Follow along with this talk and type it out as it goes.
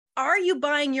Are you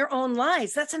buying your own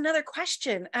lies? That's another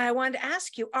question I wanted to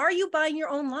ask you. Are you buying your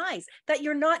own lies that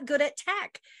you're not good at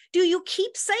tech? Do you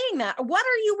keep saying that? What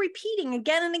are you repeating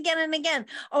again and again and again?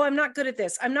 Oh, I'm not good at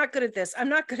this. I'm not good at this. I'm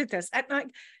not good at this.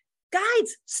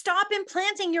 Guides, stop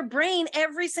implanting your brain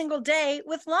every single day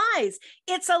with lies.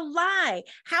 It's a lie.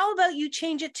 How about you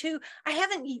change it to, I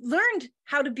haven't learned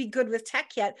how to be good with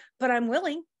tech yet, but I'm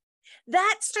willing.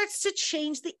 That starts to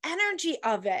change the energy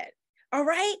of it. All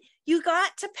right. You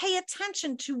got to pay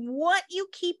attention to what you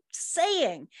keep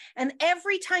saying. And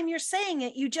every time you're saying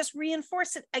it, you just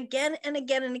reinforce it again and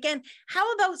again and again.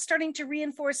 How about starting to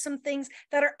reinforce some things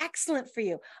that are excellent for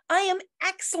you? I am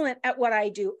excellent at what I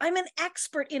do. I'm an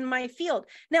expert in my field.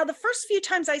 Now, the first few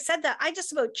times I said that, I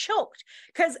just about choked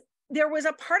because there was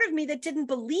a part of me that didn't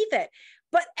believe it.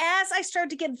 But as I started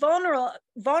to get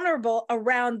vulnerable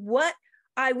around what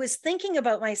I was thinking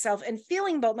about myself and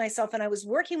feeling about myself, and I was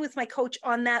working with my coach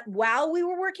on that while we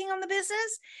were working on the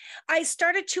business, I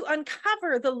started to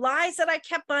uncover the lies that I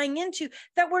kept buying into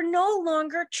that were no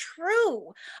longer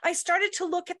true. I started to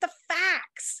look at the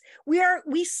facts.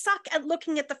 We suck at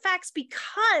looking at the facts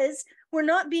because we're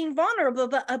not being vulnerable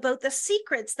about the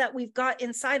secrets that we've got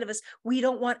inside of us we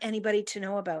don't want anybody to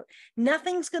know about.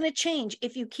 Nothing's going to change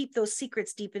if you keep those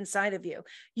secrets deep inside of you.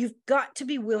 You've got to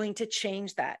be willing to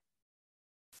change that.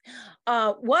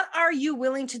 What are you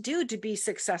willing to do to be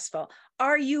successful?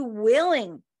 Are you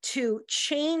willing to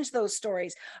change those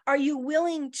stories? Are you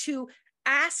willing to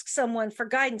ask someone for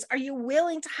guidance? Are you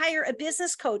willing to hire a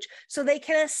business coach so they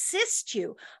can assist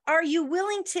you? Are you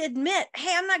willing to admit,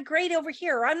 hey, I'm not great over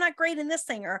here, or I'm not great in this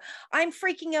thing, or I'm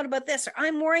freaking out about this, or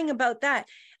I'm worrying about that?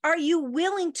 Are you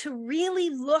willing to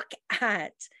really look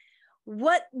at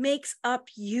what makes up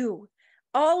you?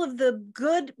 All of the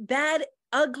good, bad,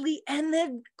 ugly, and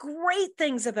the great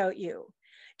things about you.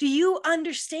 Do you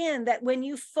understand that when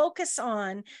you focus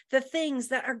on the things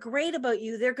that are great about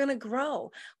you, they're going to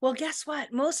grow? Well, guess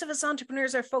what? Most of us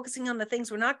entrepreneurs are focusing on the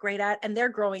things we're not great at, and they're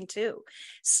growing too.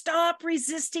 Stop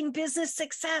resisting business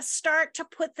success. Start to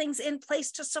put things in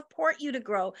place to support you to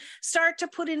grow. Start to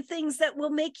put in things that will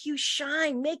make you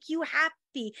shine, make you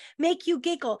happy, make you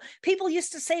giggle. People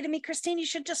used to say to me, Christine, you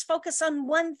should just focus on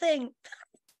one thing.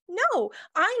 No,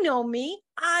 I know me.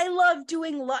 I love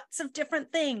doing lots of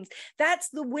different things. That's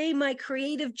the way my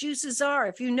creative juices are.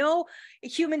 If you know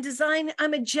human design,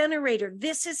 I'm a generator.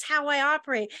 This is how I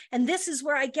operate. And this is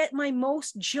where I get my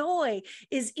most joy,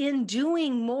 is in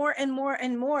doing more and more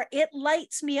and more. It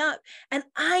lights me up, and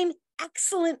I'm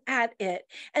excellent at it.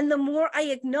 And the more I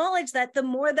acknowledge that, the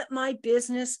more that my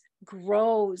business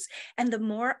grows. And the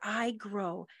more I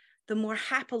grow, the more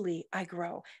happily I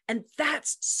grow. And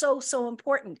that's so, so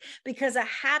important, because a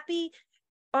happy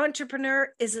entrepreneur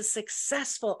is a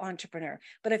successful entrepreneur.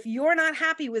 But if you're not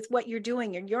happy with what you're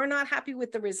doing and you're not happy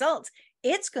with the results,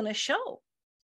 it's going to show.